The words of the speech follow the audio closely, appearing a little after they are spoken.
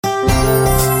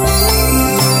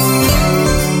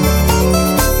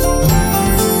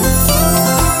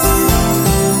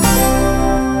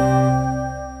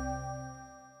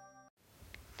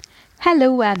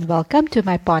Hello and welcome to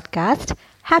my podcast,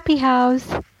 Happy House.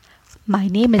 My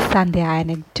name is Sandhya,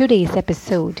 and in today's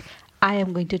episode, I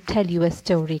am going to tell you a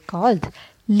story called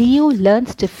Leo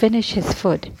Learns to Finish His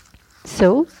Food.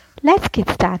 So, let's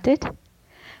get started.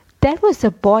 There was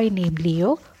a boy named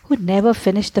Leo who never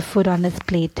finished the food on his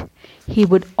plate. He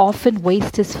would often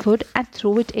waste his food and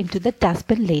throw it into the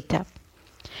dustbin later.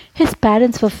 His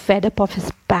parents were fed up of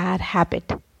his bad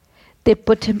habit. They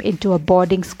put him into a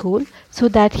boarding school so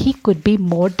that he could be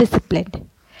more disciplined.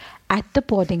 At the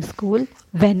boarding school,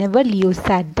 whenever Leo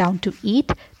sat down to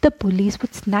eat, the police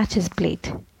would snatch his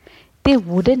plate. They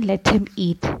wouldn't let him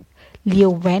eat. Leo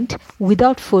went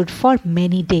without food for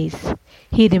many days.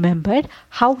 He remembered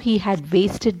how he had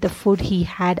wasted the food he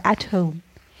had at home.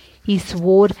 He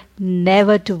swore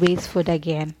never to waste food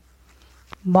again.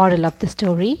 Moral of the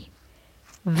story: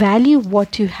 value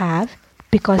what you have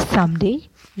because someday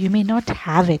you may not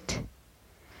have it.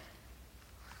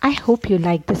 I hope you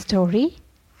like the story.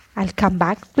 I'll come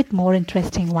back with more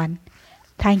interesting one.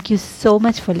 Thank you so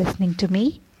much for listening to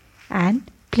me,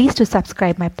 and please do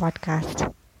subscribe my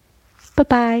podcast. Bye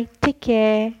bye. Take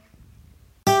care.